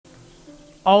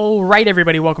Alright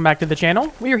everybody, welcome back to the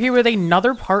channel. We are here with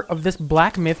another part of this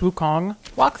Black Myth Wukong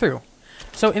walkthrough.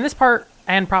 So in this part,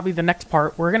 and probably the next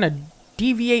part, we're going to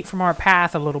deviate from our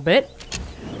path a little bit.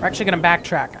 We're actually going to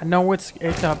backtrack. I know it's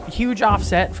a huge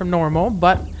offset from normal,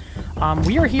 but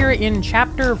we are here in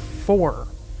Chapter 4.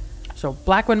 So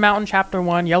Blackwind Mountain Chapter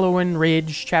 1, Yellowwind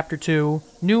Ridge Chapter 2,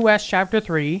 New West Chapter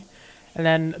 3, and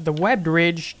then the Webbed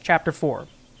Ridge Chapter 4.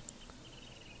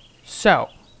 So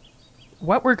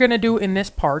what we're going to do in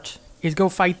this part is go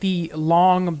fight the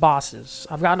Loong bosses.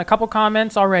 I've gotten a couple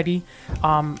comments already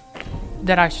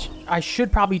that I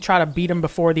should probably try to beat them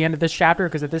before the end of this chapter,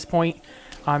 because at this point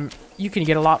you can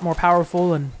get a lot more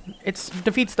powerful and it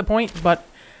defeats the point. But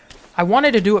I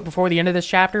wanted to do it before the end of this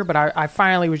chapter, but I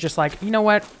finally was just like, you know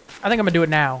what? I think I'm going to do it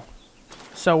now.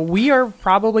 So we are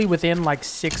probably within like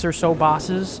 6 or so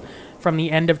bosses from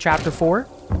the end of Chapter 4.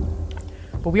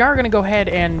 But we are going to go ahead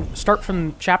and start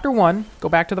from Chapter 1, go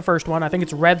back to the first one. I think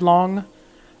it's Red Loong,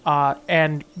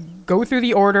 and go through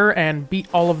the order and beat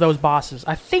all of those bosses.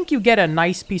 I think you get a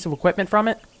nice piece of equipment from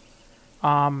it.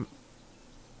 I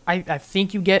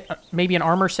think you get maybe an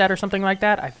armor set or something like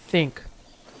that. I think.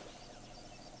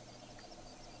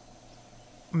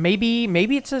 Maybe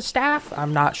it's a staff.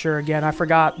 I'm not sure. Again, I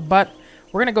forgot. But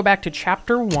we're going to go back to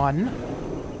Chapter 1.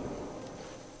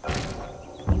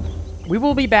 We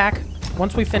will be back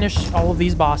once we finish all of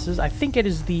these bosses. I think it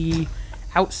is the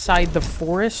outside the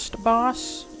forest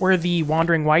boss where the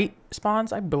Wandering Wight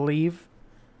spawns, I believe.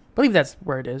 I believe that's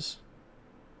where it is.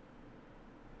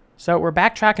 So we're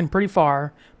backtracking pretty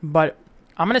far, but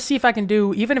I'm going to see if I can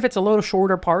do, even if it's a little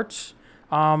shorter parts,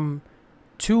 2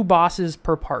 bosses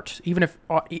per part. Even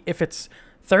if it's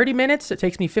 30 minutes, it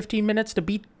takes me 15 minutes to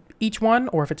beat each one,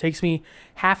 or if it takes me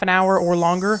half an hour or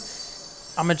longer,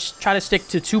 I'm going to try to stick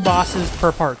to 2 bosses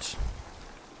per part.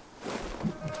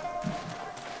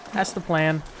 That's the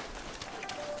plan.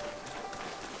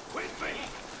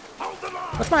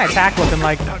 What's my attack looking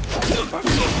like?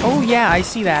 Oh, yeah, I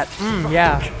see that.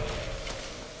 Yeah.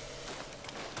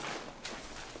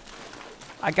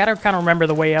 I gotta kind of remember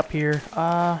the way up here.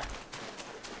 I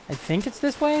think it's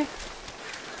this way?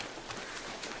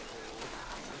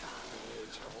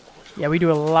 Yeah, we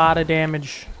do a lot of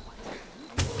damage.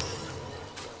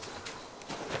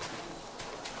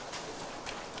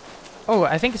 Oh,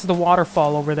 I think it's the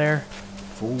waterfall over there.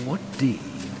 For what deed?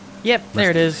 Yep,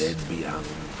 there it is. Must the dead be hung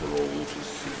for all to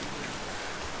see?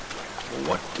 For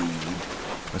what deed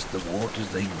must the waters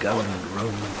they govern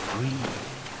roam free?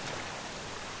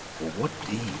 For what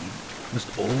deed must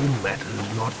all matters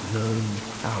not known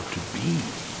how to be?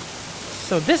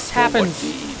 So this happens. For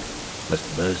what deed must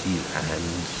mercy's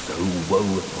hand so woe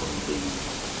upon thee?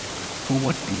 For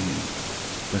what deed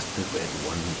must the red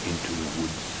one into the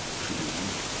woods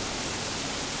flee?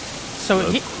 So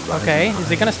okay, is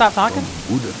he gonna stop talking?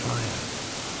 Wood afire.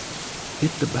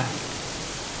 Hit the back.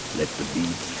 Let the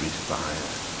beats respire.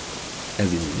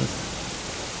 As in myth,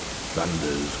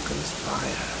 thunders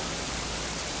conspire.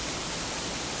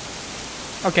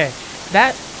 Okay,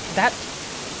 that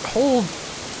whole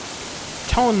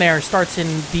tone there starts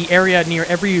in the area near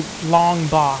every Loong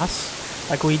boss.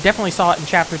 Like we definitely saw it in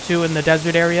Chapter 2 in the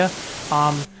desert area.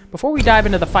 Before we dive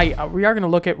into the fight, we are going to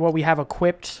look at what we have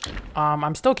equipped.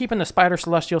 I'm still keeping the Spider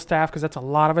Celestial Staff because that's a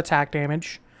lot of attack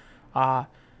damage.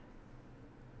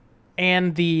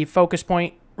 And the Focus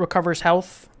Point recovers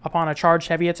health upon a charged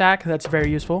heavy attack. That's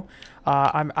very useful.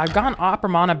 I've gone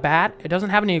Opera Bat. It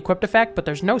doesn't have any equipped effect, but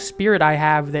there's no spirit I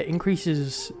have that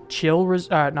increases shock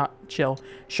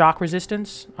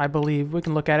resistance, I believe. We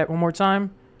can look at it one more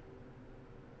time.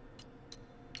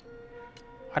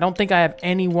 I don't think I have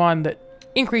any one that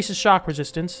increases shock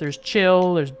resistance. There's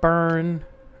chill, there's burn.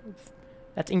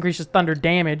 That increases thunder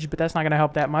damage, but that's not going to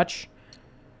help that much.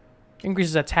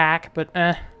 Increases attack, but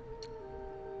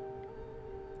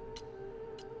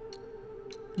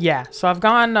yeah, so I've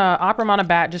gone Opera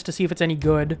Bat just to see if it's any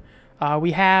good.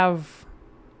 We have...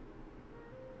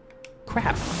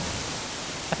 Crap.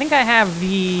 I think I have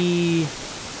the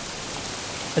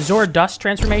Azure Dust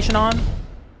transformation on.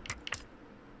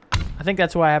 I think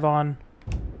that's what I have on.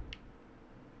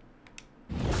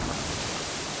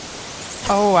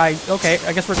 Oh, okay,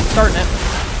 I guess we're starting it.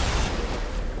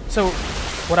 So,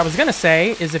 what I was going to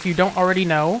say is, if you don't already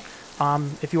know,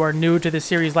 if you are new to this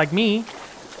series like me,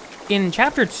 in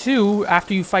Chapter 2,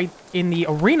 after you fight in the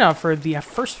arena for the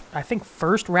first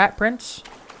Rat Prince,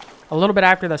 a little bit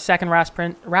after the second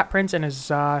Rat Prince and his,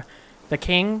 the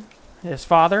king, his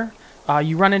father,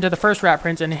 you run into the first Rat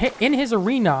Prince, and in his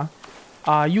arena,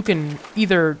 you can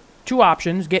either, 2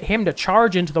 options, get him to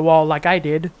charge into the wall like I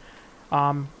did,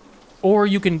 Or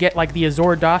you can get like the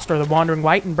Azure Dust or the Wandering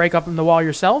White and break up the wall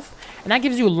yourself. And that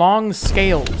gives you long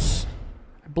scales.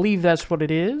 I believe that's what it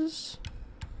is.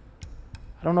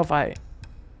 I don't know if I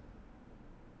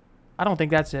don't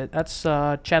think that's it. That's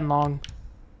Chen Long.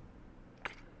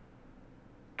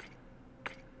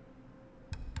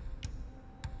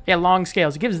 Yeah, long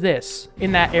scales. It gives this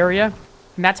in that area.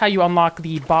 And that's how you unlock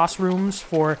the boss rooms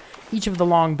for each of the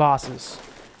long bosses.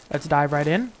 Let's dive right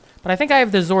in. But I think I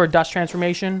have the Zora Dust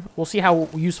transformation. We'll see how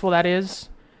useful that is.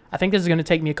 I think this is going to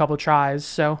take me a couple tries,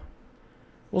 so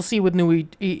we'll see with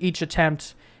each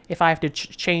attempt if I have to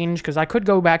change, because I could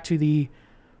go back to the,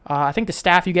 I think the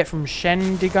staff you get from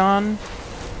Shendigon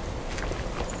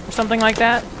or something like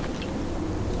that.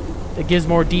 It gives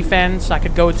more defense. I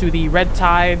could go to the Red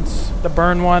Tides, the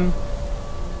burn one.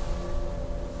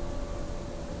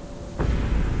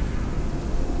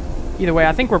 Either way,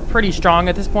 I think we're pretty strong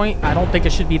at this point. I don't think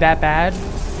it should be that bad.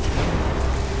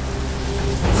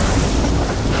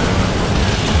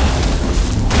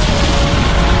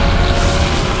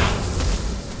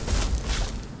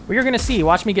 We're gonna see.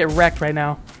 Watch me get wrecked right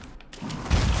now.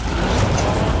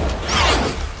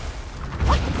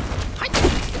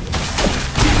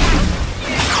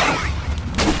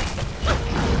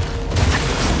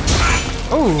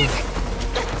 Oh.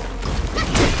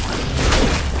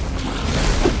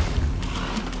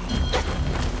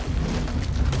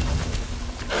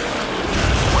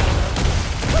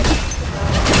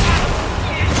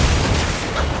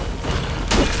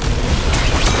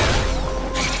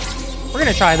 We're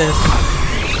gonna try this.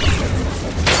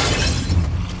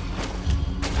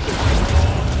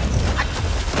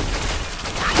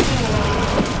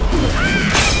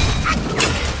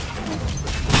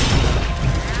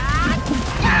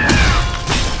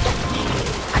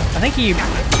 I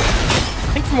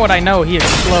think from what I know, he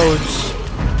explodes.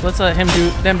 Let's let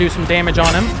them do some damage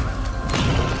on him.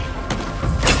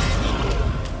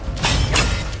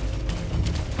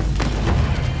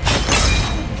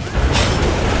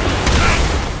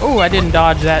 Oh, I didn't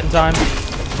dodge that in time.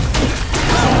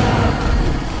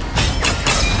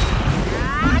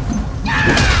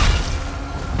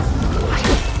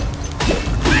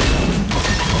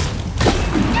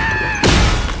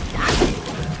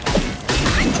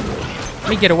 Let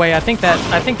me get away. I think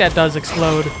that does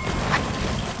explode.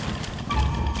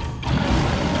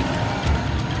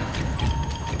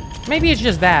 Maybe it's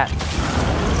just that.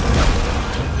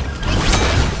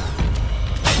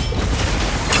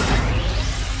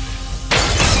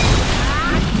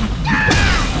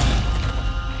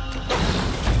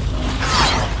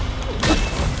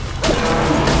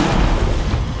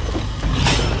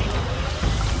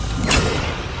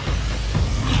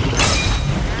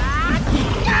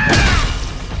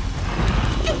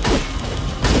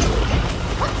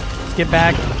 Get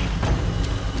back.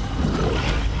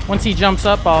 Once he jumps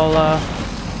up, I'll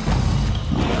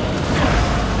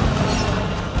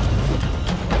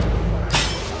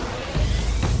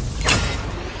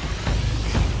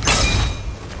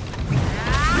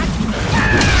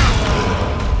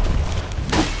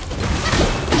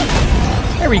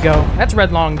there we go. That's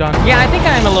Red Long done. Yeah, I think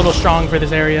I'm a little strong for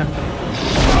this area.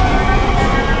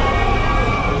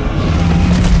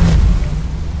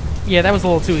 Yeah, that was a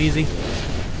little too easy.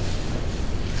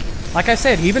 Like I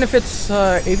said, even if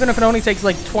it only takes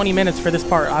like 20 minutes for this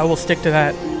part, I will stick to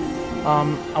that.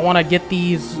 I want to get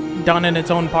these done in its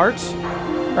own parts,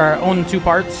 or own two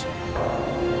parts.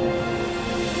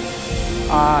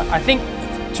 I think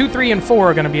 2, 3, and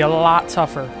 4 are going to be a lot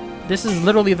tougher. This is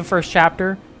literally the first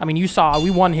chapter. I mean, you saw we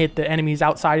one-hit the enemies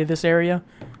outside of this area,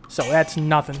 so that's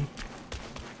nothing.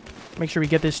 Make sure we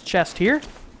get this chest here.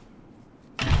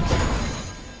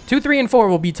 2, 3, and 4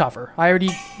 will be tougher.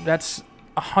 That's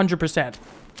 100%.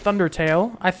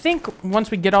 Thundertail. I think once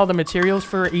we get all the materials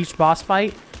for each boss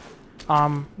fight,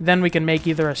 then we can make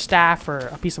either a staff or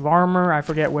a piece of armor. I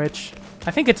forget which.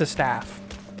 I think it's a staff.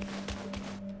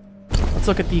 Let's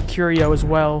look at the curio as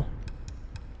well.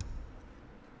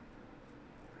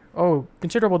 Oh,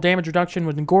 considerable damage reduction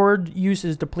when gourd use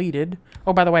is depleted.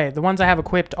 Oh, by the way, the ones I have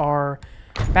equipped are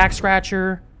Back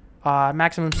Scratcher,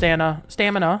 maximum stamina,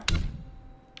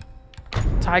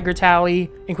 Tiger Tally,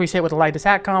 increased hit with a light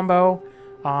attack combo,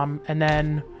 and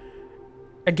then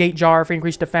a Gate Jar for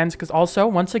increased defense, because also,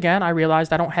 once again, I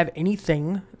realized I don't have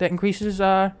anything that increases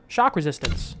shock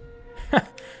resistance.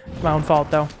 It's my own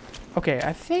fault, though. Okay,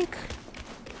 I think...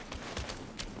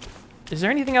 Is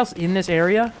there anything else in this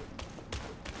area?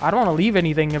 I don't want to leave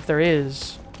anything if there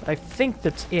is. I think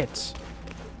that's it.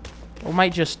 We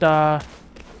might just,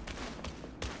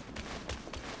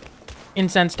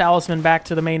 Incense Talisman back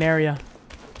to the main area.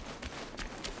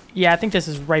 Yeah, I think this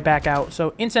is right back out.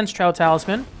 So, Incense Trail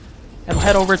Talisman. and we'll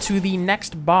head over to the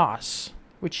next boss,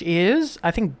 which is,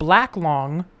 I think, Black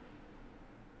Loong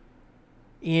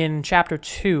in Chapter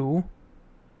 2.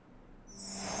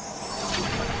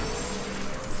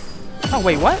 Oh,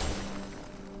 wait, what?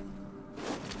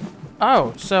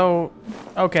 Oh, so...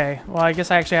 Okay, well, I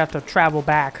guess I actually have to travel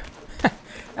back.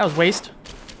 That was waste.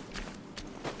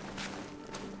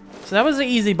 So that was an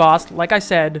easy boss. Like I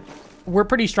said, we're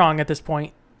pretty strong at this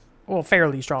point. Well,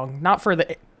 fairly strong. Not for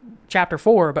the Chapter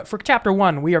 4, but for Chapter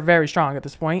 1, we are very strong at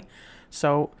this point.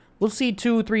 So, we'll see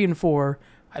 2, 3, and 4.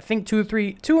 I think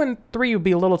 2 and 3 will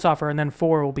be a little tougher, and then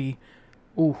 4 will be...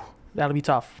 Ooh, that'll be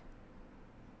tough.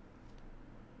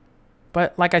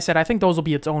 But, like I said, I think those will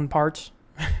be its own parts.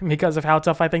 Because of how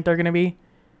tough I think they're going to be.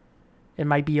 It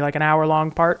might be like an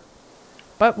hour-long part.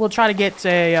 But we'll try to get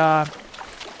a...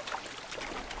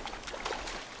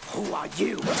 Who are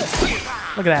you?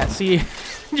 Look at that. See?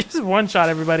 Just one-shot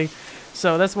everybody.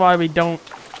 So that's why we don't...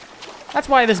 That's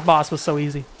why this boss was so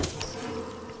easy.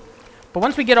 But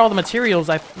once we get all the materials,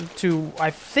 I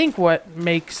think what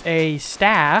makes a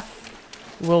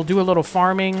staff, we'll do a little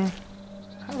farming.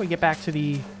 How do we get back to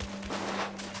the...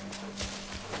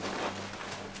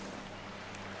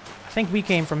 I think we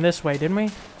came from this way, didn't we?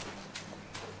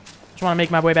 Just want to make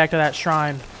my way back to that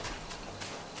shrine.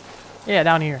 Yeah,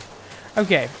 down here.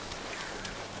 Okay.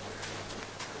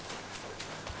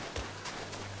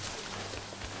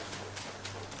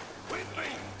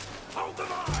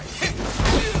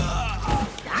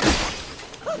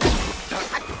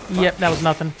 Yep, that was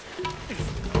nothing.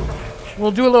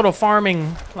 We'll do a little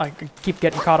farming. Like, I keep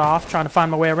getting caught off trying to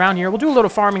find my way around here. We'll do a little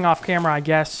farming off camera, I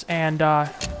guess. And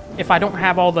if I don't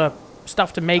have all the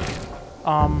stuff to make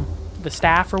the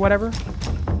staff or whatever.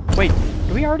 Wait,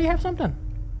 do we already have something?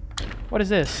 What is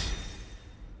this?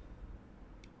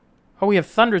 Oh, we have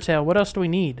Thundertail. What else do we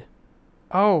need?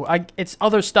 Oh, it's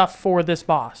other stuff for this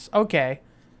boss. Okay.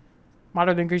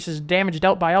 Moderately increases damage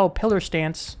dealt by all pillar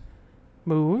stance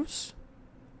moves.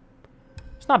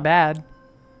 It's not bad.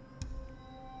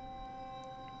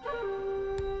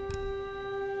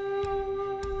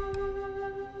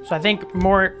 So I think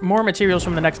more materials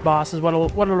from the next boss is what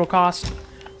it'll cost.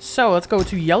 So let's go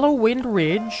to Yellow Wind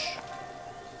Ridge.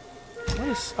 What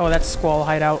is? Oh, that's Squall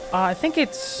Hideout. I think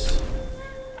it's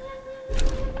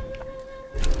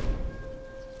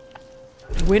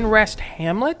Windrest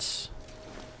Hamlets.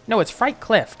 No, it's Fright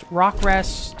Cliff.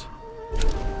 Rockrest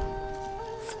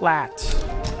Flat.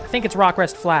 I think it's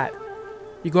Rockrest Flat.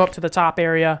 You go up to the top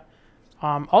area.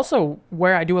 Also,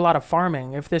 where I do a lot of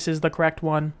farming, if this is the correct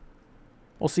one.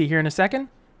 We'll see here in a second.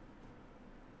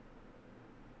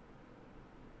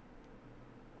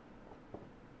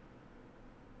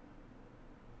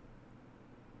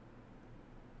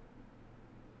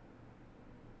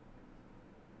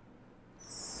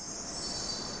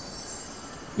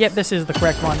 Yep, this is the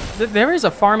correct one. There is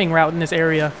a farming route in this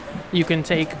area you can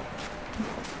take.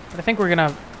 But I think we're gonna...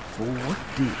 For what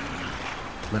deed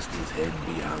must his head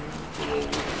be hung for all?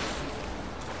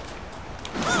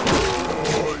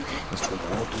 Must the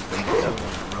waters they go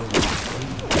roll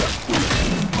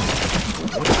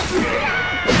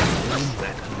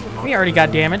free? We already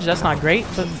got damage. That's not great,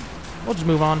 but we'll just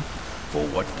move on. For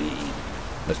what deed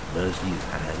must mercy's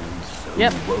hands so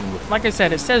Yep. woe? Like I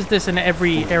said, it says this in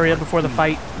every area before the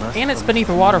fight. And it's beneath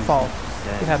a waterfall.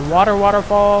 We've had water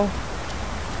waterfall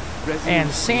and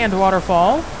sand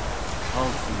waterfall.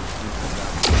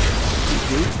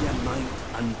 Give their might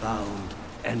unbound,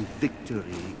 and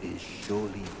victory is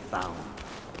surely found.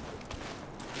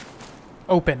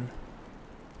 Open.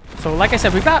 So like I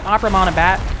said, we've got Opera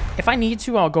Bat. If I need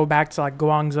to, I'll go back to like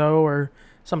Guangzhou or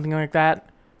something like that.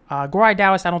 Gorai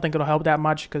Taoist, I don't think it'll help that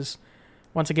much because,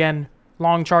 once again,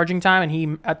 long charging time, and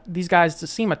these guys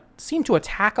seem to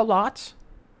attack a lot.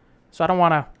 So I don't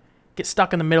want to get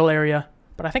stuck in the middle area.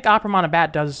 But I think Opera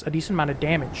Bat does a decent amount of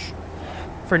damage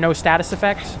for no status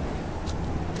effect.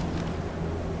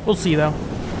 We'll see, though.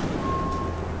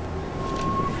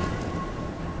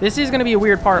 This is going to be a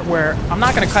weird part where I'm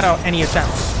not going to cut out any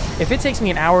attempts. If it takes me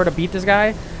an hour to beat this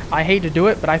guy, I hate to do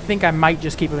it, but I think I might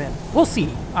just keep him in. We'll see.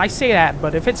 I say that,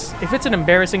 but if it's an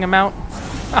embarrassing amount,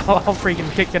 I'll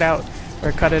freaking kick it out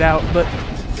or cut it out. But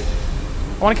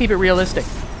I want to keep it realistic.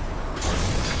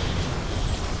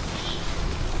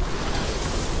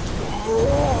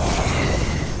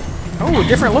 Oh,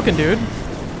 different looking dude.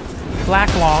 Black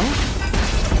Loong.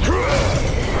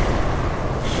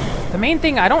 The main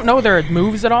thing, I don't know their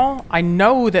moves at all. I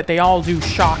know that they all do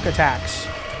shock attacks.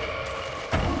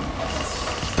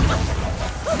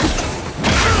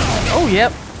 Oh,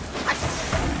 yep.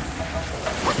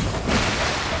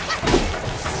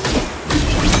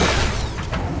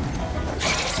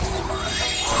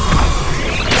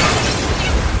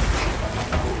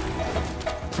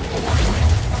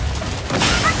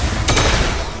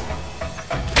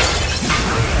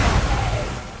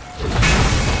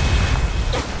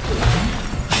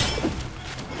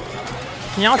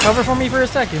 Can y'all cover for me for a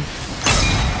second?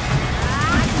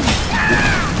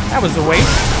 That was a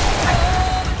waste.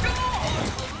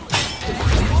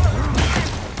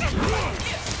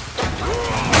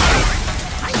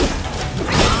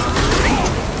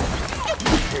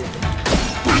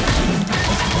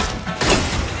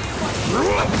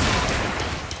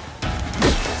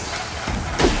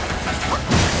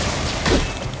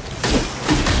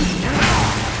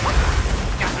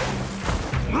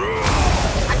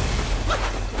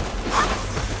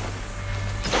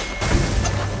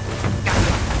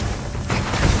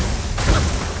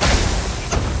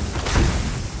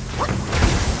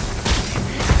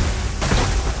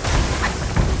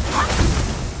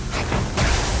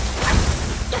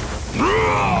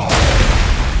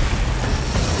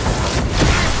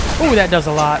 Ooh, that does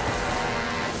a lot.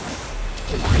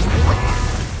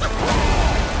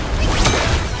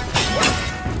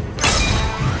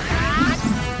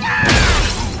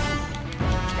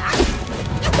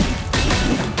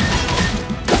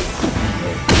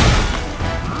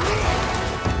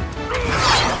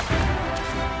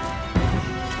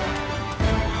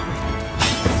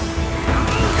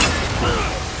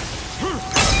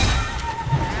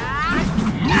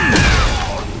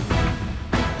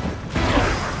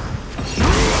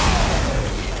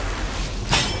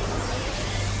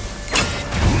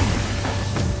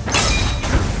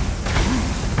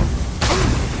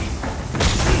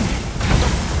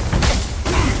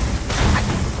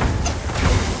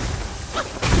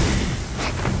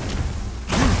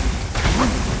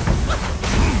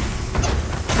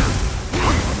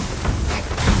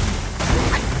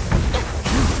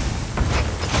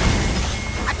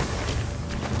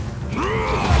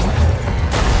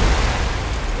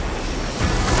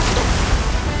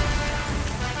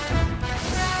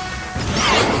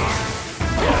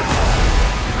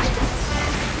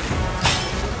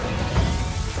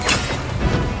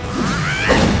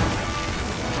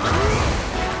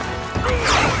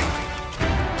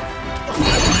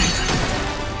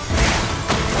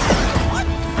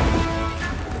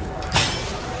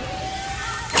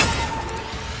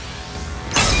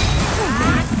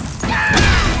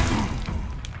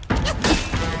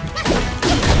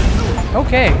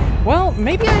 Okay, well,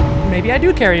 maybe I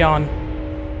do carry on.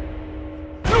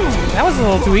 That was a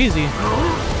little too easy.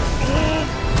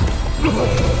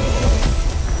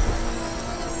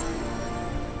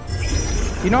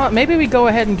 You know what? Maybe we go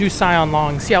ahead and do Scion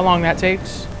Long. See how long that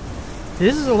takes.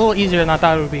 This is a little easier than I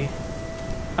thought it would be.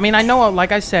 I mean, I know,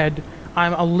 like I said,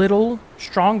 I'm a little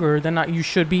stronger than you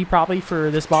should be probably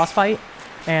for this boss fight.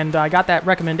 And I got that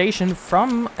recommendation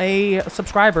from a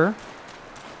subscriber.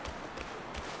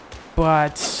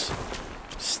 But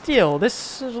still,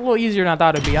 this is a little easier than I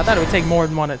thought it would be. I thought it would take more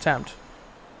than one attempt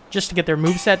just to get their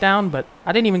moveset down, but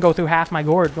I didn't even go through half my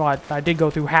gourd. Well, I did go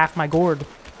through half my gourd.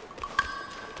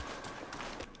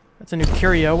 That's a new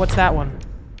curio. What's that one?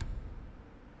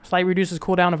 Slight reduces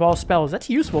cooldown of all spells. That's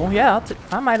useful. Yeah,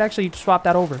 I might actually swap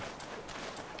that over.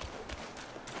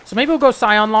 So maybe we'll go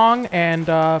Scion Long and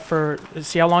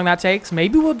see how long that takes.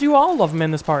 Maybe we'll do all of them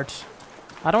in this part.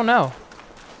 I don't know.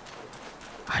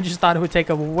 I just thought it would take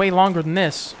a way longer than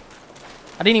this.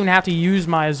 I didn't even have to use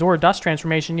my Azure Dust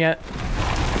transformation yet.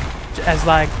 As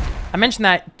like, I mentioned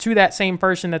that to that same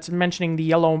person that's mentioning the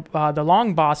the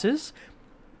Loong bosses.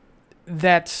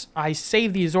 That I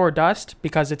save the Azure Dust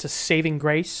because it's a saving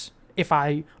grace. If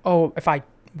I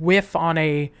whiff on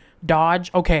a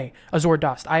dodge, okay, Azure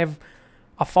Dust. I have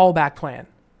a fallback plan.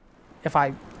 If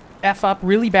I F up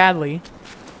really badly,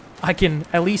 I can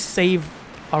at least save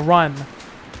a run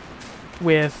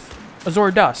with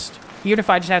Azure Dust. Even if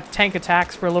I just have to tank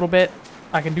attacks for a little bit,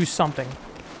 I can do something.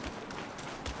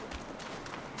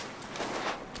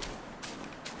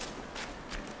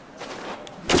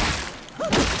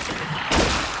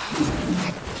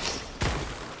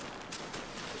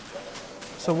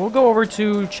 So we'll go over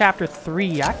to Chapter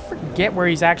 3. I forget where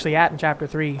he's actually at in Chapter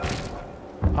 3.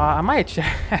 I might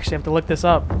actually have to look this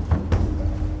up.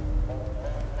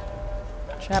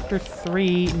 Chapter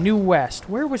 3, New West.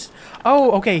 Where was...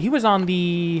 Oh, okay. He was on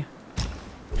the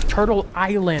Turtle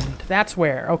Island. That's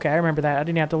where. Okay, I remember that. I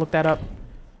didn't have to look that up.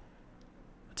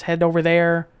 Let's head over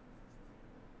there.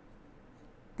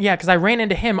 Yeah, because I ran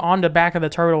into him on the back of the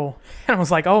turtle. And I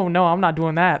was like, oh, no, I'm not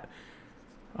doing that.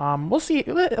 We'll see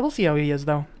how he is,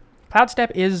 though. Cloud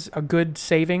Step is a good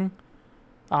saving.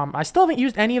 I still haven't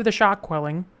used any of the shock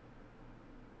quelling.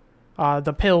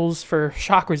 The pills for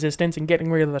shock resistance and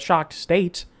getting rid of the shocked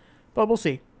state. But we'll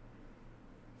see.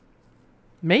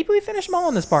 Maybe we finish them all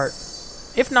in this part.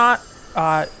 If not,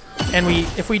 and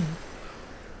if we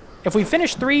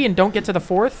finish 3 and don't get to the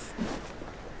 4th,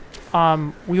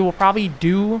 we will probably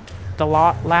do the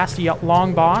last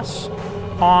long boss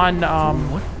on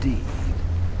What deed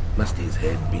must his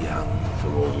head be hung for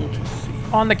all to see?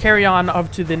 on the carry-on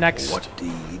of to the next. For what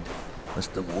deed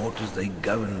must the waters they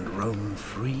govern roam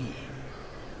free?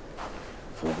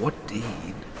 For what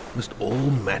deed must all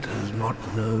matters not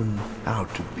known how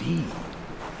to be?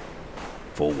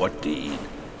 For what deed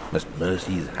must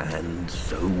mercy's hand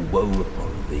so woe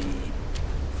upon thee?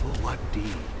 For what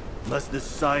deed must the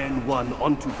Destined One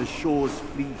onto the shores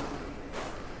flee?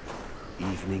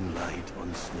 Evening light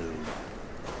on snow,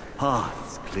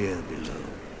 paths clear below,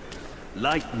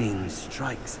 lightning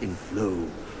strikes in flow,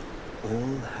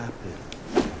 all happen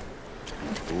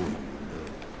before you know.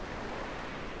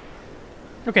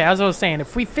 Okay, as I was saying,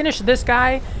 if we finish this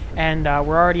guy, and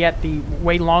we're already at the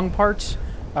way long parts,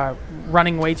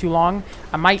 running way too long,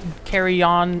 I might carry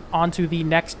on onto the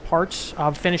next parts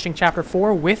of finishing Chapter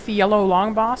 4 with the yellow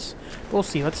long boss. We'll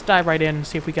see. Let's dive right in and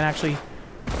see if we can actually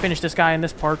finish this guy in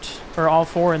this part, or all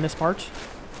 4 in this part.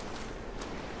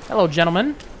 Hello,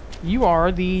 gentlemen. You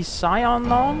are the Scion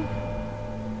Loong?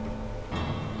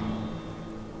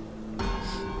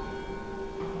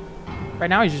 Right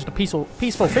now, he's just a peaceful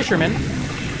fisherman.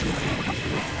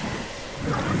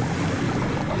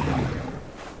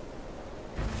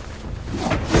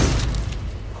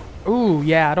 Ooh,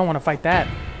 yeah, I don't want to fight that.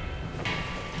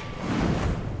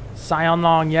 Scion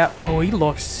Loong, yep. Oh, he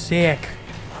looks sick.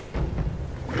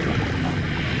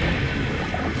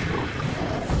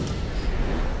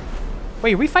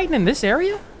 Wait, are we fighting in this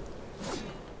area?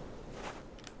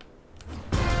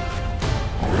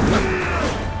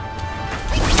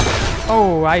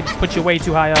 Oh, I put you way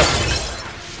too high up.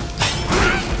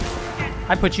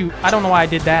 I don't know why I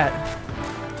did that.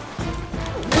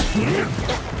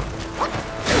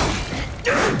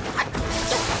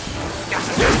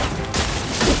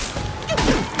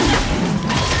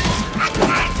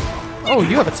 Oh,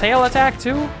 you have a tail attack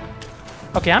too?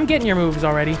 Okay, I'm getting your moves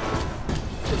already.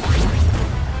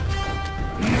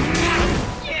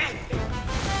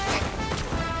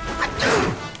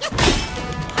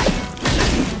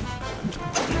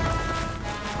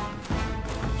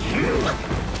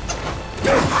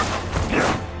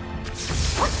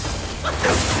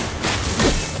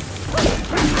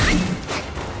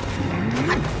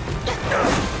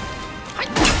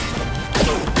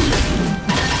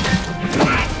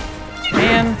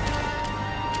 Man,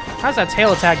 how's that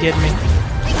tail attack getting me?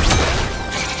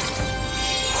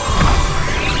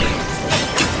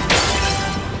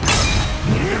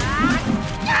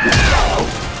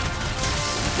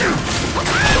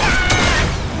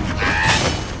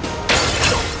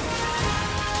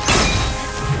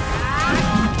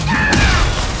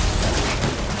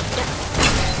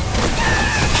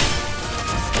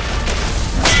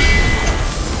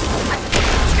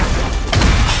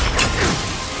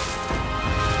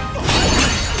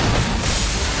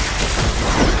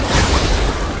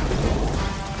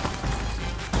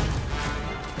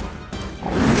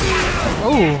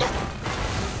 Ooh.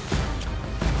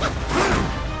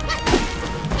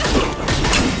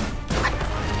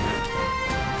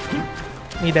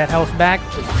 Need that health back.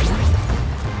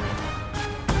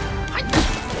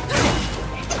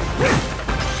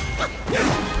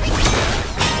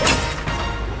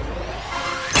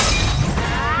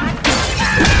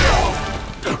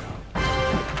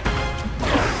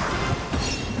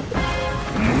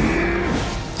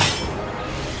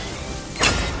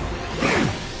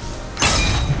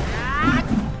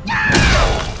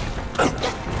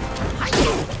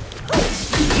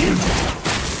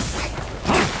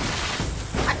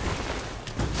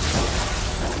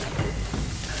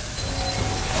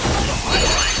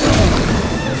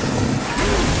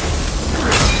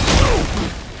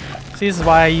 See, this is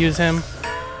why I use him.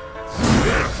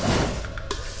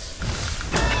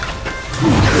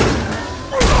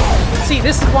 See,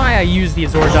 this is why I use the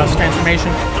Azure Dust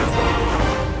transformation.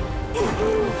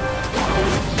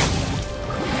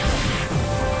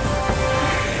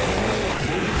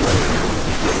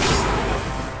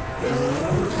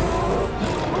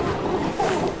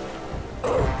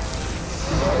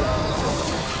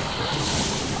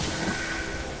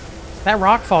 That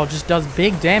rockfall just does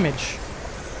big damage.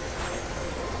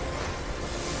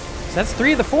 So that's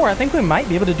 3 of the 4. I think we might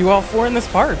be able to do all 4 in this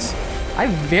parts. I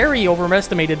very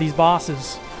overestimated these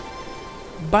bosses.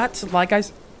 But, like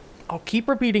I'll keep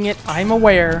repeating it, I'm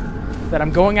aware that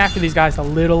I'm going after these guys a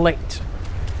little late.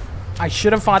 I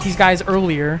should have fought these guys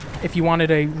earlier if you wanted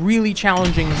a really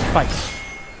challenging fight.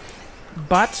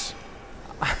 But,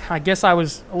 I guess I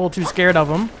was a little too scared of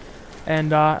them.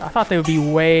 And I thought they would be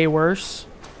way worse.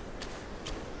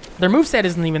 Their moveset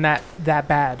isn't even that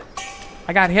bad.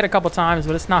 I got hit a couple times,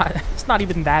 but it's not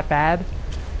even that bad.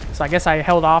 So I guess I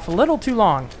held off a little too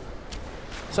long.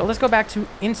 So let's go back to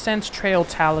Incense Trail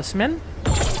Talisman.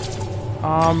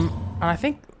 And I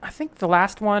think the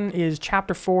last one is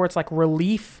chapter 4. It's like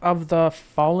Relief of the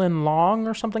Fallen Loong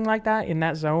or something like that in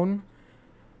that zone.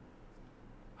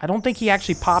 I don't think he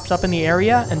actually pops up in the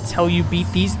area until you beat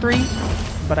these 3,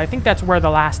 but I think that's where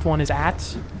the last one is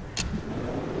at.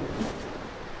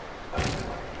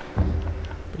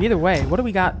 But either way, what do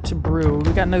we got to brew?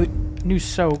 We got no new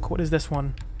soak. What is this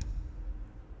one?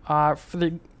 For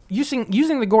the using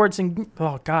the gourd,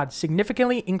 oh god,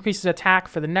 significantly increases attack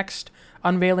for the next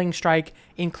unveiling strike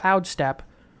in Cloud Step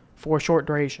for a short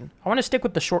duration. I want to stick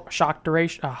with the short shock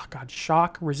duration. Oh god,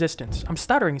 shock resistance. I'm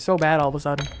stuttering so bad all of a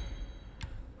sudden.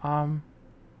 I'm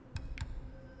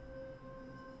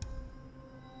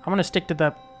gonna stick to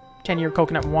the 10-year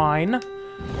coconut wine.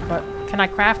 But can I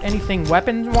craft anything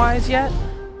weapons-wise yet?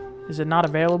 Is it not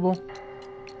available?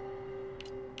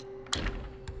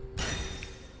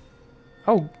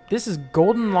 Oh, this is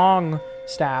Golden Long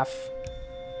Staff.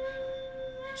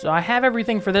 So I have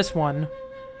everything for this one.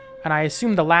 And I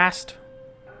assume the last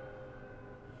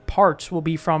parts will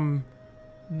be from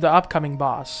the upcoming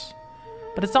boss.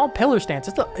 But it's all pillar stance.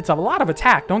 It's a lot of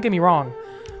attack, don't get me wrong.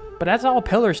 But that's all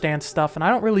pillar stance stuff, and I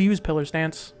don't really use pillar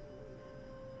stance.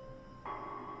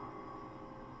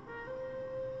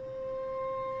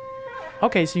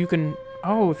 Okay, so you can...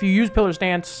 Oh, if you use pillar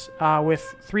stance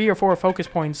with 3 or 4 focus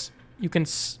points, you can...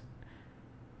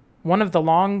 One of the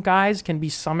long guys can be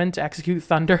summoned to execute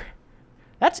thunder.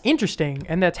 That's interesting,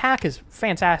 and the attack is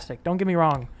fantastic, don't get me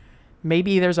wrong.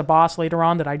 Maybe there's a boss later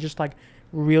on that I just, like,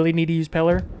 really need to use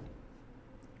pillar.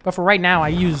 But for right now, I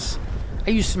use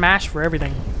smash for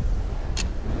everything.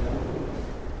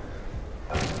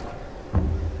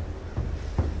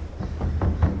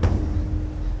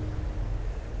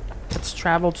 Let's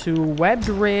travel to Webbed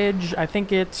Ridge. I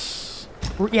think it's...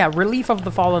 Yeah, Relief of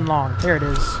the Fallen Loong. There it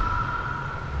is.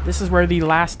 This is where the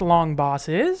last long boss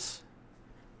is.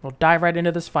 We'll dive right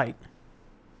into this fight.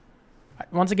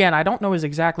 Once again, I don't know his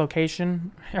exact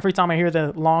location. Every time I hear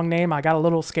the long name, I got a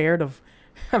little scared of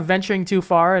venturing too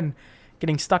far and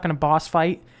getting stuck in a boss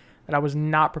fight that I was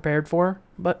not prepared for.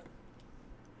 But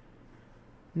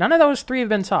none of those 3 have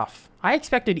been tough. I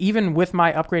expected, even with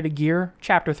my upgraded gear,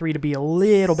 Chapter 3 to be a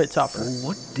little bit tougher. For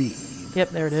what deed? Yep,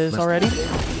 there it is already.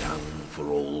 For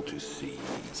all to see.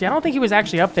 See, I don't think he was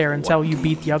actually up there until you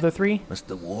beat the other 3. Must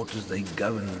the waters they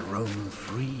go and roam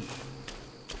free?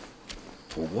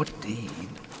 For what deed?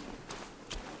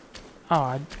 Oh,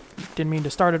 I didn't mean to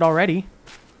start it already.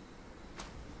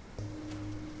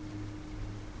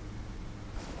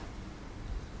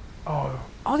 Oh,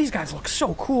 all these guys look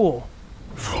so cool.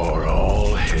 For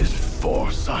all his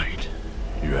foresight,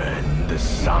 Yuan the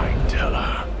Sign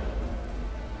Teller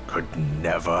could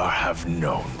never have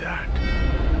known that.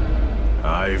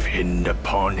 I've hidden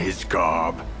upon his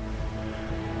garb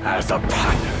as a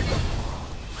pattern.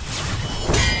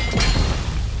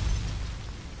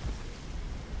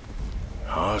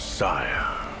 Our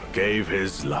sire gave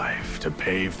his life to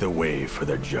pave the way for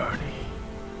the journey.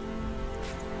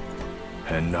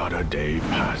 And not a day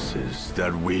passes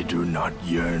that we do not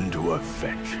yearn to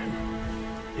avenge him.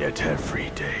 Yet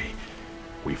every day,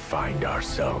 we find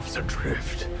ourselves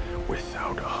adrift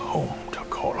without a home to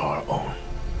call our own.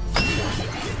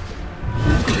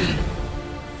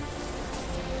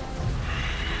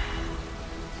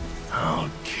 I'll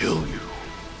kill you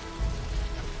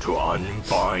to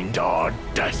unbind our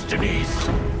destinies.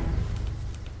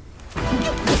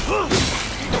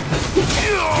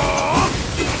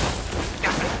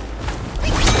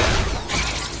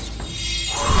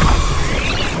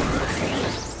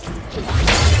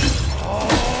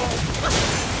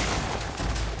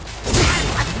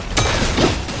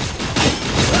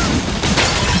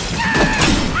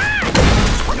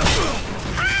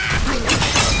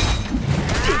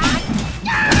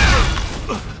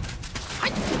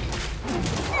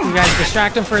 You guys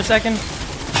distract him for a second.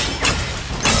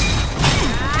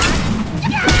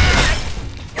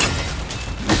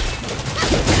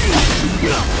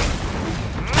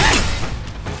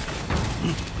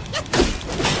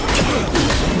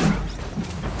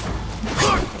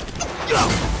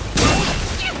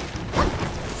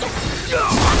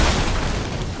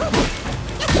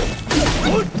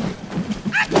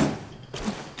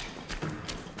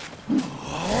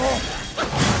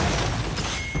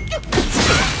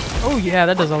 Oh yeah,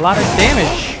 that does a lot of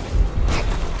damage.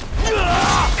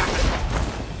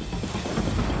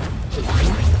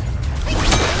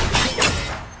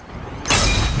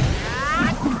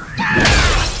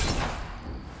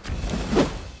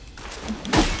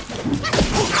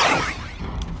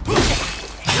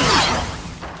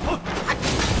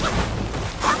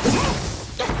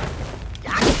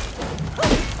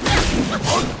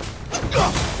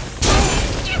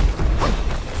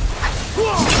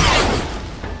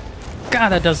 God,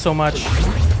 that does so much.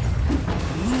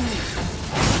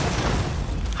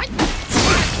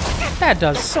 That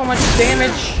does so much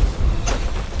damage.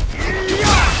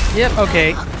 Yep,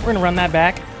 okay. We're gonna run that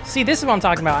back. See, this is what I'm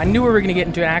talking about. I knew we were gonna get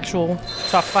into an actual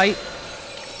tough fight.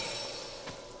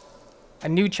 I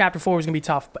knew Chapter 4 was gonna be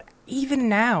tough, but even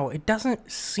now, it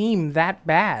doesn't seem that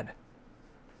bad.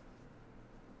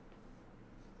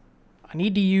 I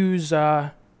need to use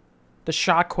the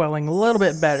shock quelling a little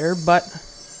bit better, but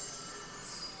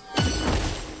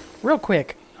real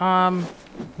quick,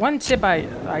 one tip I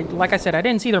like I said, I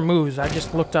didn't see their moves. I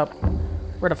just looked up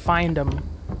where to find them.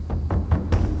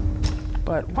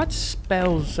 But what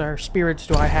spells or spirits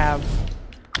do I have?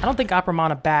 I don't think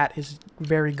Apramana Bat is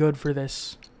very good for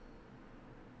this.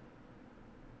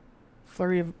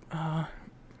 Flurry of... I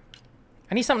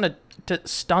need something to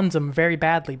stuns them very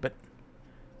badly, but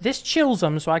this chills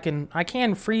them, so I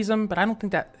can freeze them, but I don't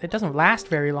think that... It doesn't last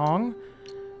very long.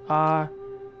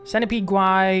 Centipede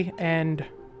Guai and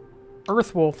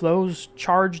Earthwolf, those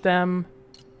charge them.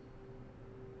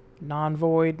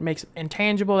 Non-void makes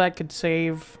intangible, that could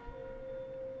save.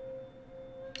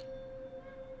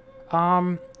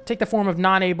 Take the form of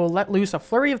non-able, let loose a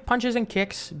flurry of punches and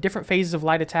kicks. Different phases of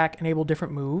light attack enable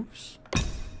different moves.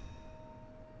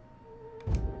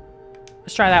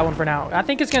 Let's try that one for now. I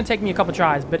think it's going to take me a couple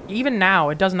tries, but even now,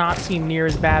 it does not seem near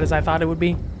as bad as I thought it would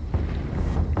be.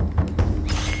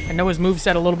 I know his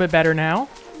moveset a little bit better now.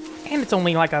 And it's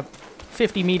only like a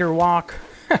 50-meter walk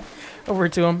over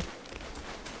to him.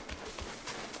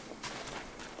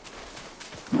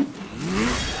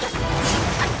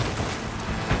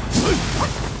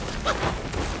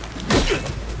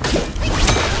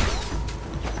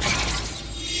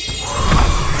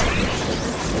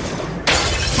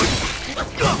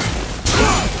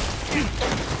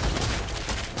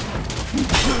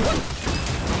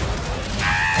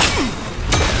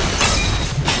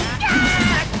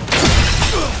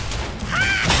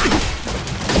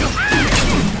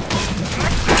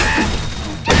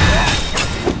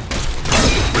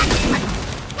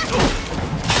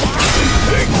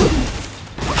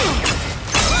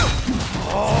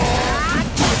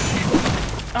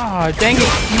 Oh, dang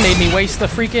it. You made me waste the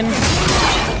freaking...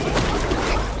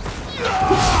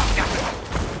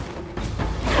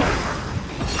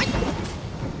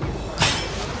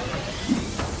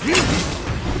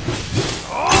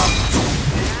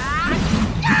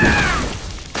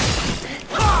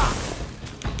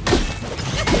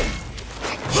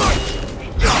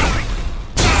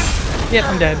 Yep,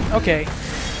 I'm dead. Okay.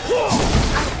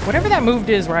 Whatever that move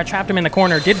is where I trapped him in the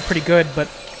corner did pretty good, but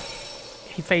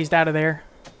he phased out of there.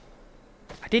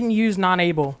 I didn't use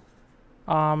non-able.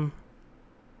 I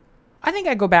think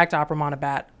I'd go back to Apramana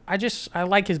Bat. I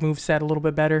like his moveset a little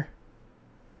bit better.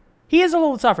 He is a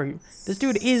little tougher. This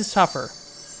dude is tougher.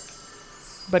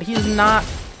 But he's not...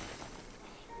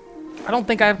 I don't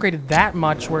think I upgraded that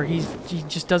much where he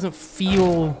just doesn't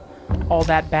feel all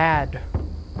that bad.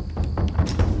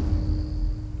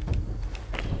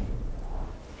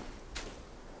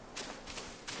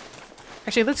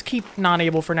 Actually, let's keep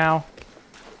non-able for now.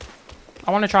 I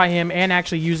want to try him and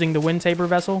actually using the Wind Saber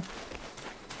Vessel.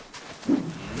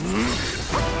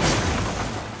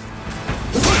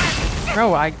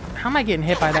 Bro, how am I getting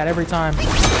hit by that every time?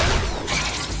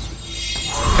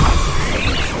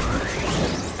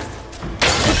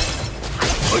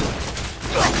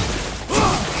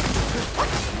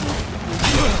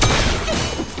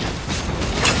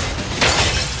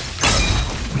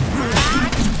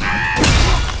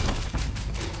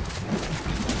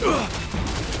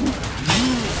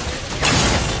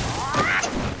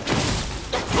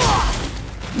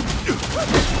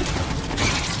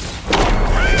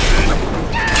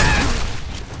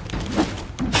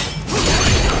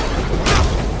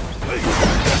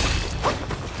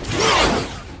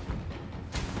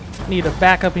 Need to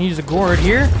back up and use a gourd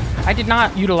here. I did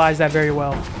not utilize that very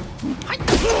well.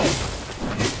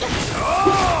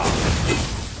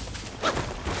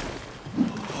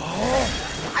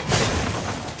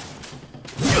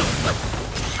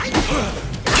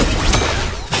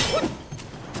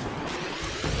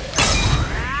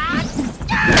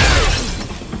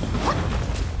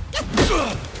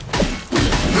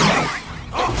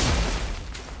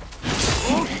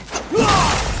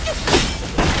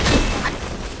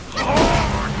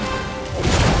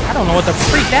 I don't know what the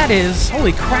freak that is.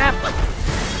 Holy crap.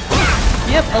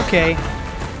 Yep, okay.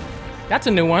 That's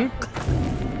a new one.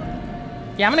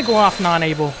 Yeah, I'm gonna go off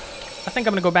non-able. I think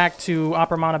I'm gonna go back to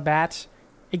Apramana Bats.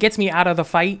 It gets me out of the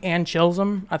fight and chills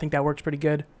them. I think that works pretty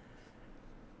good.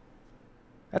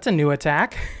 That's a new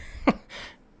attack.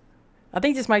 I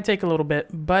think this might take a little bit,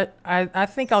 but I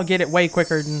think I'll get it way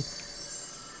quicker than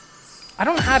I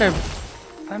don't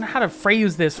know how to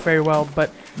phrase this very well,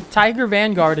 but Tiger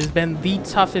Vanguard has been the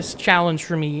toughest challenge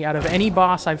for me out of any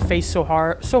boss I've faced so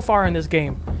far in this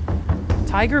game.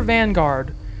 Tiger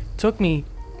Vanguard took me...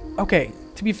 Okay,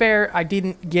 to be fair, I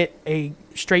didn't get a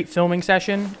straight filming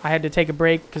session. I had to take a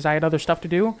break because I had other stuff to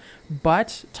do.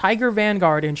 But Tiger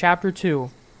Vanguard in Chapter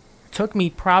 2 took me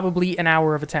probably an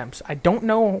hour of attempts. I don't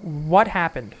know what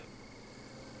happened,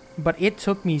 but it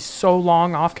took me so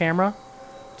long off camera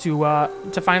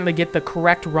to finally get the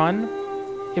correct run.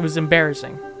 It was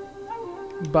embarrassing.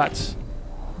 But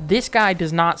this guy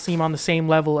does not seem on the same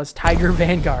level as Tiger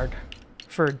Vanguard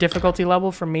for difficulty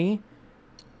level for me.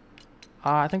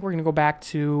 I think we're going to go back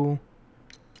to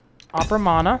Opera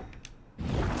Mana.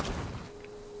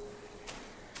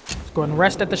 Let's go ahead and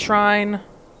rest at the shrine.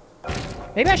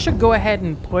 Maybe I should go ahead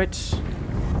and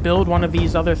build one of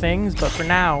these other things, but for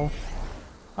now,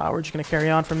 we're just going to carry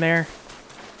on from there.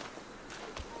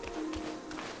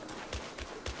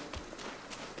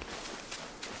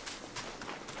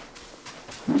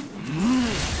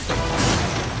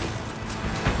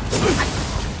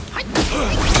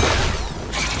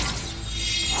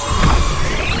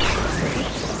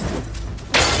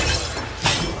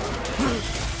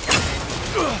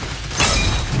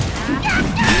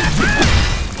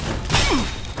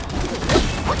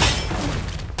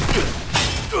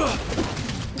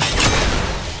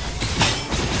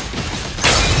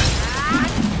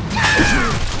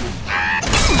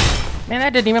 Man,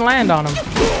 that didn't even land on him.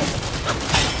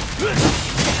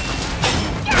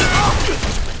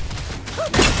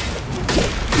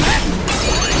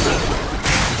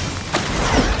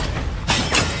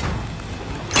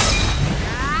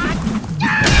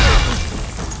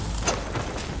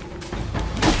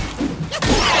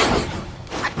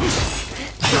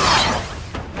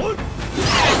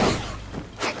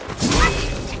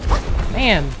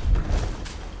 Man.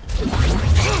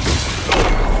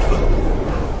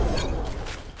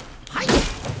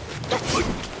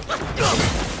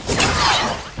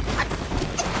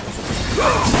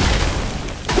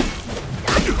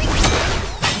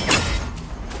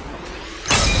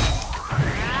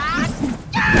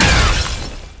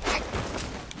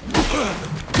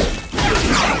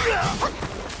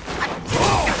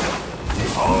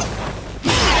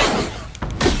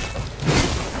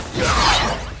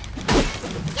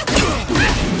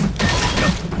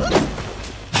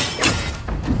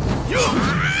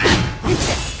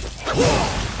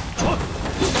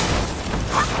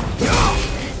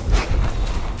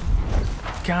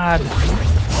 God.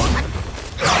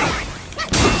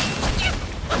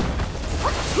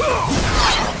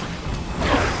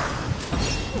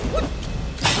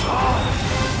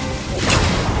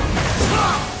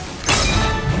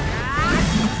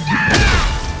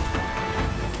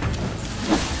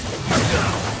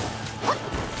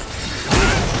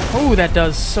 Oh, that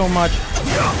does so much.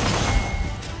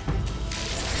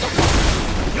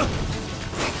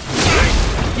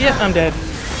 Yep, I'm dead.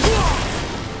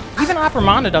 Even Opera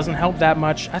Mana doesn't help that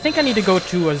much. I think I need to go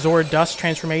to Azure Dust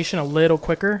transformation a little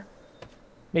quicker.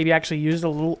 Maybe actually use it a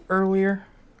little earlier.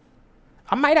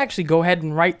 I might actually go ahead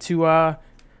and write to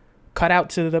cut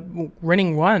out to the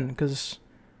winning one, because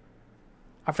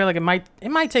I feel like it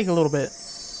might take a little bit.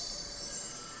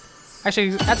 Actually,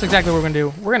 that's exactly what we're gonna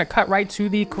do. We're gonna cut right to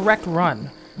the correct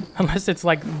run, unless it's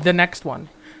like the next one.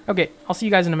 Okay, I'll see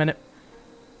you guys in a minute.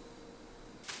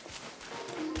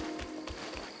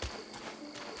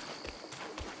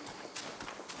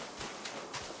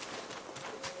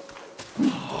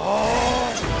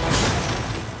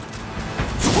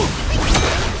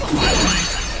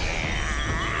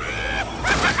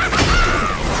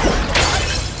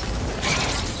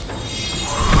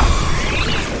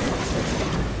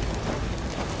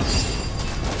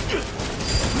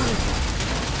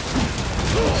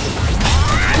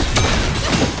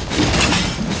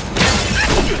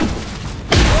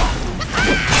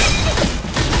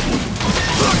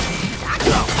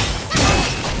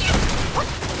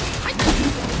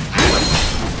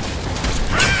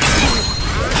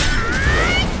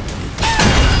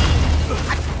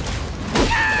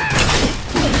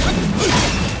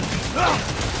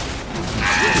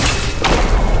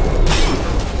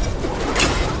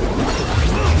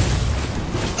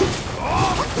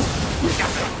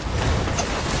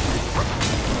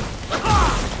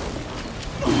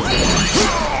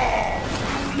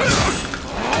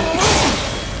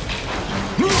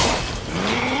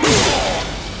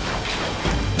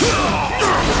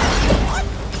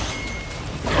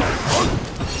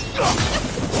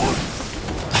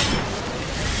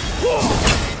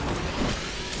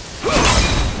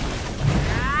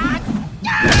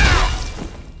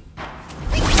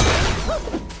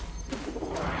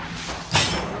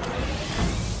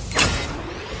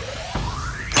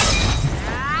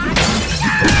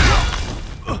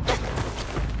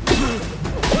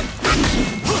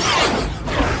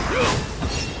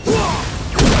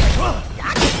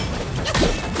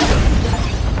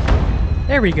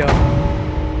 There we go.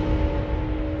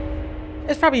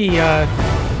 It's probably,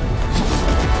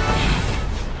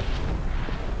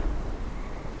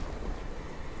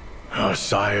 Our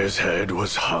sire's head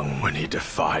was hung when he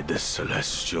defied the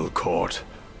celestial court.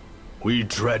 We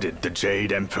dreaded the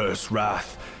Jade Emperor's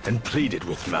wrath and pleaded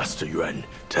with Master Yuan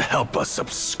to help us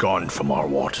abscond from our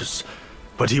waters.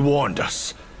 But he warned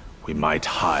us we might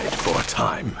hide for a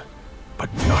time,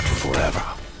 but not forever.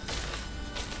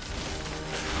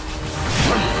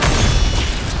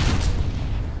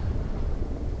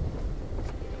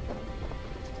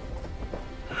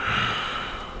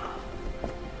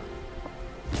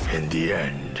 In the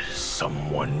end,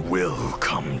 someone will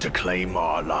come to claim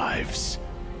our lives.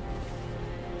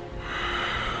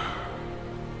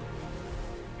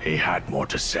 He had more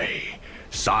to say.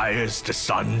 Sires to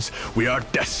sons, we are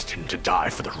destined to die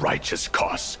for the righteous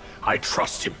cause. I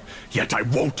trust him, yet I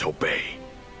won't obey.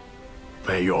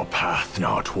 May your path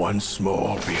not once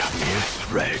more be a mere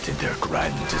thread in their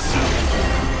grand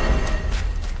design.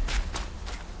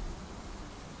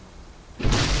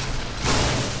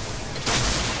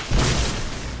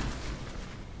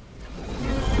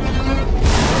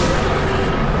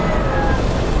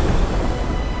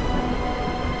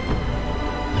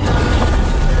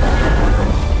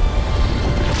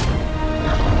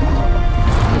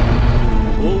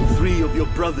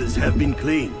 Brothers have been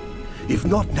claimed. If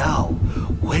not now,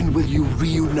 when will you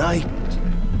reunite?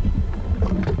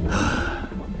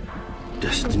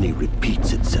 Destiny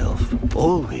repeats itself,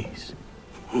 always.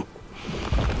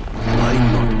 Why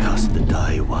not cast the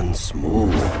die once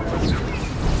more?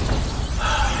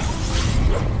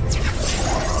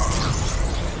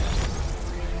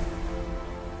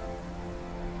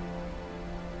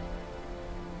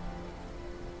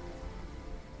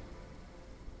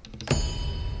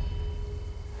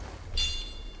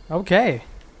 okay.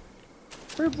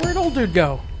 Where'd old dude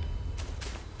go?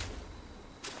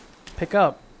 Pick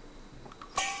up.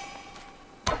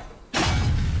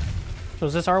 So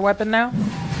is this our weapon now?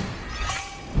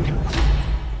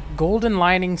 Golden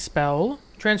Lining spell.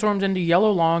 Transforms into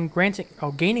yellow long,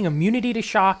 gaining immunity to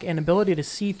shock and ability to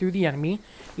see through the enemy.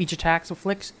 Each attack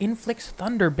inflicts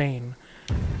Thunderbane.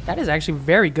 That is actually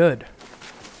very good.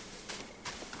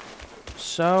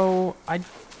 So, I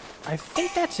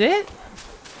think that's it.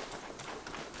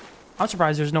 I'm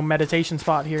surprised there's no meditation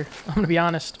spot here. I'm gonna be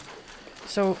honest.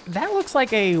 So that looks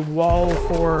like a wall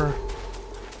for...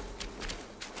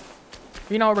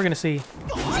 You know what we're gonna see.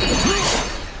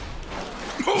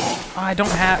 I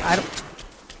don't...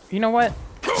 You know what?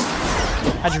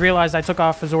 I just realized I took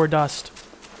off Azure Dust.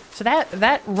 So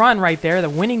that run right there, the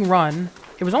winning run,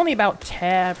 it was only about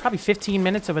 10, probably 15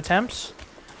 minutes of attempts.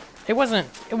 It wasn't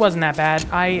that bad.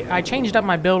 I changed up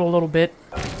my build a little bit.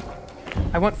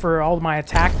 I went for all my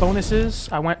attack bonuses.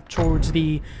 I went towards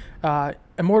the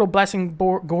Immortal Blessing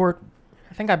Gourd.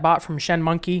 I think I bought from Shen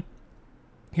Monkey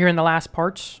here in the last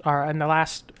parts, or in the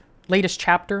latest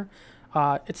chapter.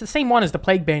 It's the same one as the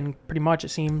Plague Bane, pretty much, it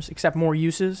seems, except more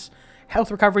uses.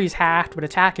 Health recovery is halved, but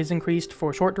attack is increased for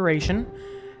a short duration.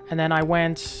 And then I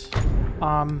went...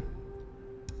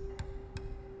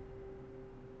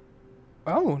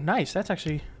 Oh, nice. That's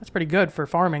pretty good for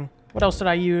farming. What else did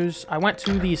I use? I went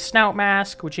to the Snout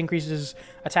Mask, which increases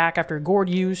attack after gourd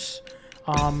use.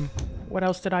 What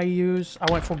else did I use?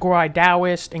 I went for Gorai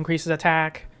Taoist, increases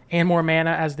attack and more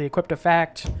mana as the equipped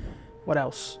effect. What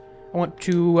else? I went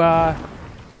to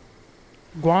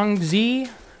Guangzi,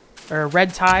 or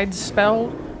Red Tide's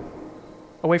spell,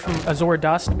 away from Azure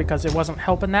Dust because it wasn't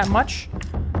helping that much.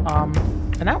 And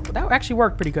that actually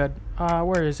worked pretty good.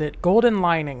 Where is it? Golden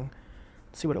Lining.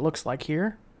 Let's see what it looks like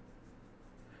here.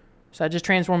 So that just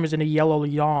transforms into yellow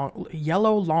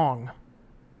long.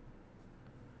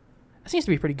 That seems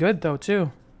to be pretty good, though,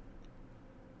 too.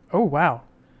 Oh, wow.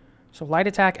 So light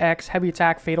attack X, heavy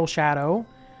attack, fatal shadow.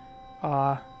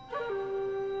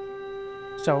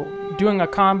 So doing a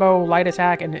combo, light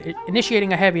attack, and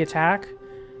initiating a heavy attack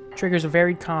triggers a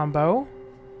varied combo.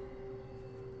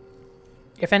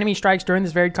 If enemy strikes during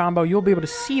this varied combo, you'll be able to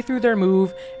see through their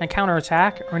move and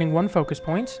counterattack, earning 1 focus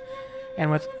point.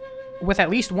 And with at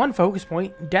least 1 focus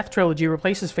point, Death Trilogy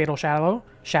replaces Fatal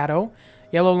Shadow.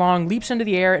 Yellow Long leaps into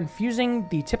the air, infusing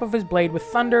the tip of his blade with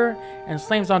thunder and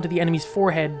slams onto the enemy's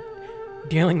forehead,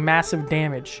 dealing massive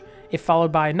damage. If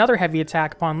followed by another heavy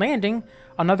attack upon landing,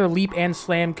 another leap and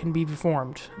slam can be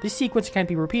performed. This sequence can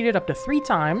be repeated up to 3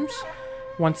 times.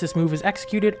 Once this move is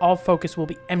executed, all focus will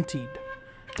be emptied.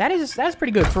 That's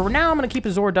pretty good. For now, I'm going to keep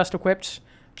Azure Dust equipped,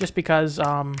 just because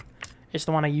it's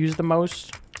the one I use the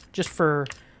most, just for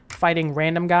fighting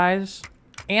random guys.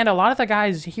 And a lot of the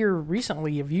guys here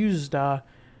recently have used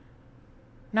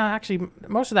No, actually,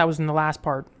 most of that was in the last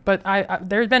part. But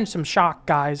there's been some shock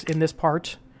guys in this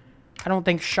part. I don't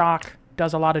think shock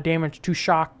does a lot of damage to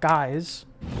shock guys.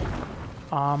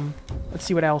 Let's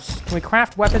see what else. Can we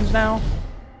craft weapons now?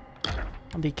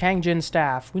 On the Kangjin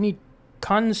staff. We need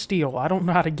Kun steel. I don't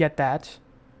know how to get that.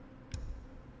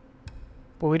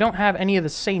 But we don't have any of the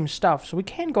same stuff, so we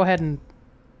can go ahead and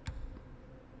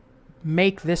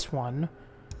make this one.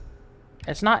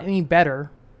 It's not any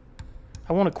better.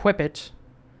 I won't equip it.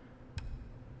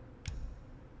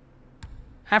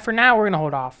 And for now, we're going to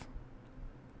hold off.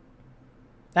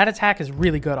 That attack is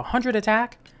really good. 100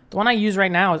 attack. The one I use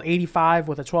right now is 85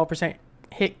 with a 12%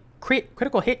 hit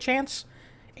critical hit chance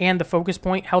and the focus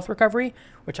point health recovery,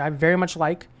 which I very much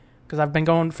like because I've been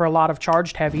going for a lot of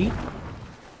charged heavy.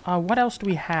 What else do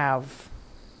we have?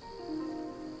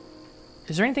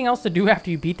 Is there anything else to do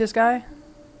after you beat this guy?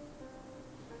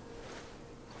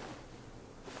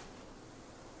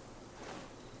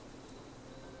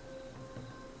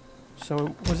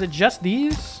 So, was it just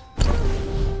these?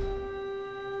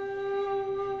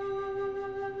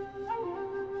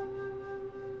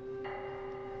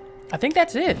 I think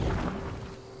that's it.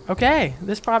 Okay,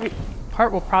 this part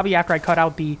will probably after I cut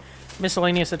out the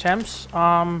miscellaneous attempts.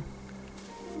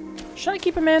 Should I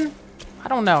keep them in? I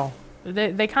don't know.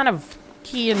 They kind of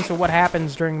key into what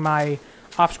happens during my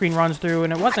off-screen runs through,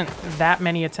 and it wasn't that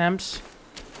many attempts.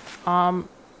 You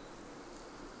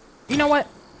know what?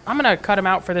 I'm gonna cut them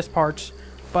out for this part,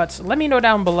 but let me know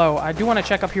down below. I do want to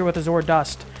check up here with the Zord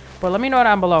Dust, but let me know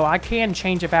down below. I can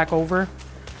change it back over.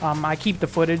 I keep the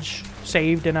footage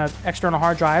saved in an external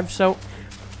hard drive, so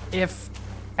if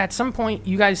at some point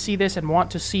you guys see this and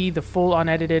want to see the full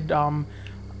unedited,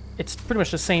 it's pretty much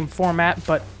the same format,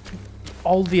 but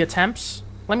all the attempts,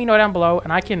 let me know down below,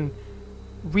 and I can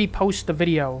repost the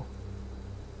video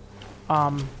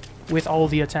with all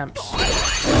the attempts.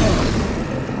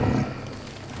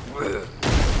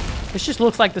 This just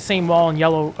looks like the same wall in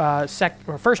yellow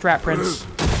first rat prints.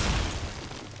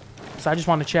 So I just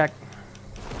want to check.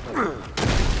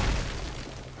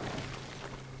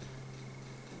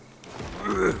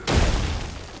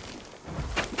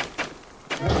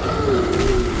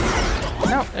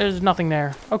 No, there's nothing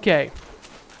there. Okay.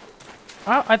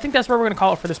 Well, I think that's where we're going to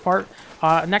call it for this part.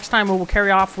 Next time we will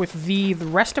carry off with the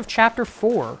rest of Chapter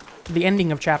 4. The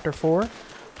ending of Chapter 4.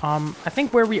 I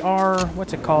think where we are,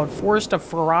 what's it called? Forest of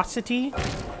Ferocity.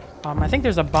 I think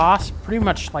there's a boss pretty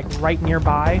much like right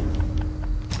nearby.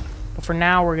 But for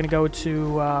now, we're going to go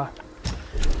to...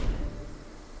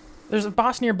 there's a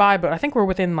boss nearby, but I think we're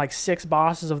within like 6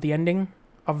 bosses of the ending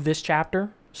of this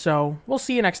chapter. So, we'll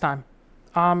see you next time.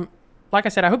 Like I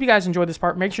said, I hope you guys enjoyed this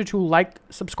part. Make sure to like,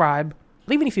 subscribe,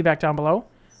 leave any feedback down below.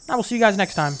 I will see you guys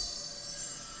next time.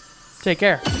 Take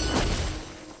care.